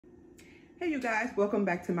Hey you guys, welcome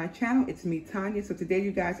back to my channel. It's me, Tanya. So today you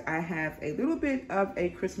guys, I have a little bit of a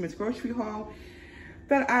Christmas grocery haul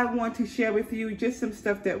that I want to share with you. Just some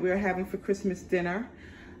stuff that we're having for Christmas dinner.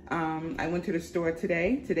 I went to the store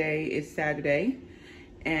today. Today is Saturday.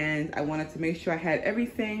 And I wanted to make sure I had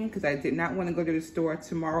everything because I did not want to go to the store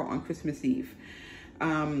tomorrow on Christmas Eve.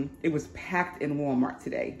 It was packed in Walmart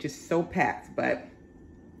today, just so packed, but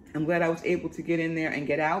I'm glad I was able to get in there and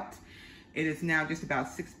get out. It is now just about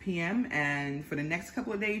 6 p.m. and for the next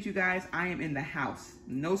couple of days, you guys, I am in the house,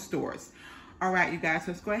 no stores. All right, you guys,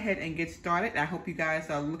 so let's go ahead and get started. I hope you guys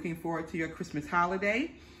are looking forward to your Christmas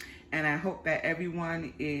holiday, and I hope that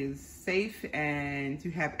everyone is safe and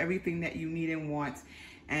you have everything that you need and want.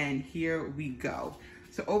 And here we go.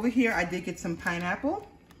 So over here, I did get some pineapple,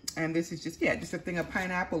 and this is just a thing of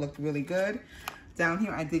pineapple. Looked really good. Down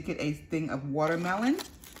here, I did get a thing of watermelon.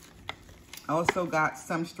 I also got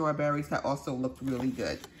some strawberries that also looked really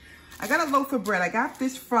good. I got a loaf of bread. I got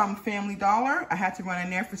this from Family Dollar. I had to run in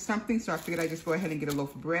there for something, so I figured I'd just go ahead and get a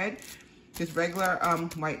loaf of bread. Just regular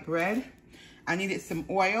white bread. I needed some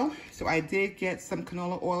oil, so I did get some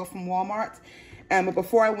canola oil from Walmart. But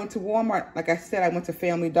before I went to Walmart, like I said, I went to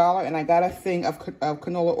Family Dollar, and I got a thing of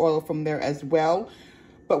canola oil from there as well.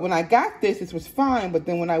 But when I got this was fine, but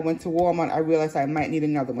then when I went to Walmart, I realized I might need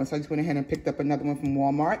another one, so I just went ahead and picked up another one from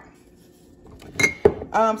Walmart.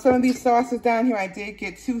 Some of these sauces down here, I did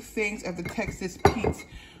get 2 things of the Texas Pete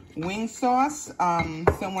wing sauce.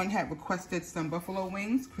 Someone had requested some buffalo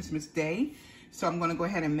wings Christmas Day, so I'm going to go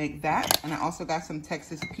ahead and make that. And I also got some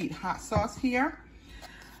Texas Pete hot sauce here.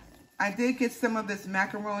 I did get some of this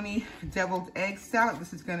macaroni deviled egg salad.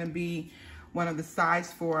 This is going to be one of the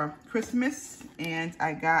sides for Christmas. And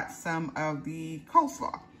I got some of the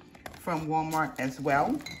coleslaw from Walmart as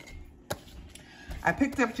well. I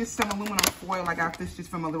picked up just some aluminum foil. I got this just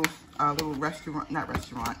from a little restaurant,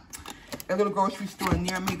 a little grocery store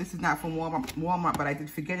near me. This is not from Walmart, but I did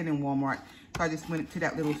forget it in Walmart. So I just went to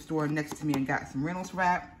that little store next to me and got some Reynolds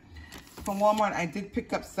wrap. From Walmart, I did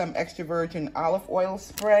pick up some extra virgin olive oil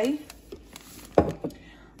spray.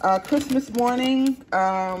 Christmas morning,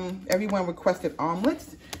 everyone requested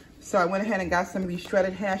omelets. So I went ahead and got some of these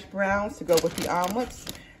shredded hash browns to go with the omelets.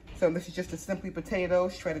 So this is just the Simply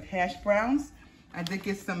Potatoes shredded hash browns. I did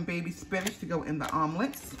get some baby spinach to go in the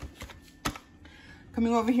omelets.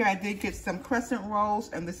 Coming over here, I did get some crescent rolls,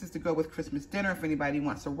 and this is to go with Christmas dinner if anybody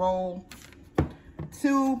wants a roll.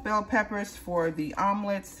 2 bell peppers for the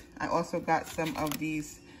omelets. I also got some of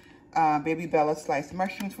these Baby Bella sliced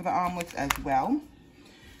mushrooms for the omelets as well.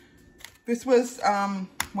 This was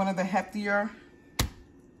one of the heftier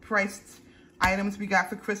priced items we got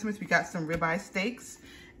for Christmas. We got some ribeye steaks.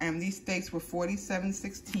 And these steaks were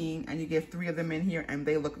 $47.16, and you get 3 of them in here, and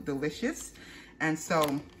they look delicious. And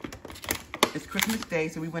so it's Christmas Day,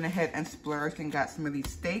 so we went ahead and splurged and got some of these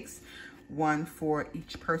steaks, 1 for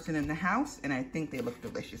each person in the house, and I think they look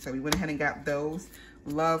delicious. So we went ahead and got those.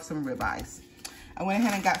 Love some ribeyes. I went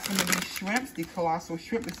ahead and got some of these shrimps, the colossal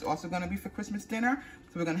shrimp. This is also going to be for Christmas dinner.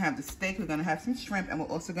 So we're going to have the steak, we're going to have some shrimp, and we're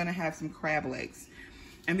also going to have some crab legs.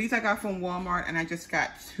 And these I got from Walmart, and I just got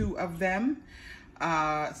 2 of them.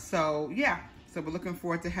 So we're looking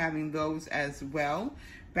forward to having those as well.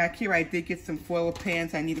 Back here, I did get some foil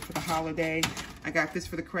pans I needed for the holiday. I got this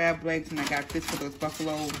for the crab legs, and I got this for those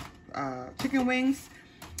buffalo chicken wings.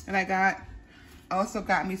 And I also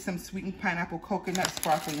got me some sweetened pineapple coconut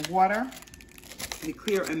sparkling water, the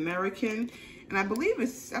Clear American. And I believe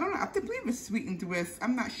I believe it's sweetened with,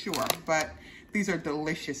 I'm not sure, but these are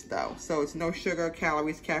delicious though. So it's no sugar,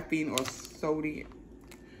 calories, caffeine, or sodium.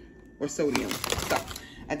 So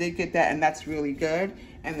I did get that, and that's really good.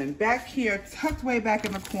 And then back here, tucked way back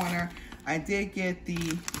in the corner, I did get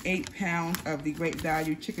the 8 pounds of the Great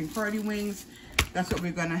Value chicken party wings. That's what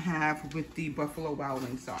we're gonna have with the Buffalo Wild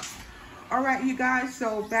Wing sauce. All right, you guys,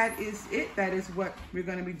 so that is it. That is what we're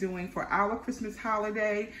gonna be doing for our Christmas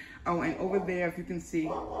holiday. Oh, and over there, if you can see,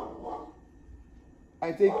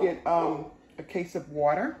 I did get a case of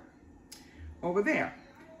water over there.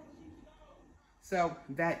 So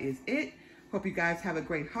that is it. Hope you guys have a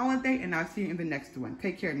great holiday, and I'll see you in the next one.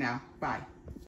 Take care now. Bye.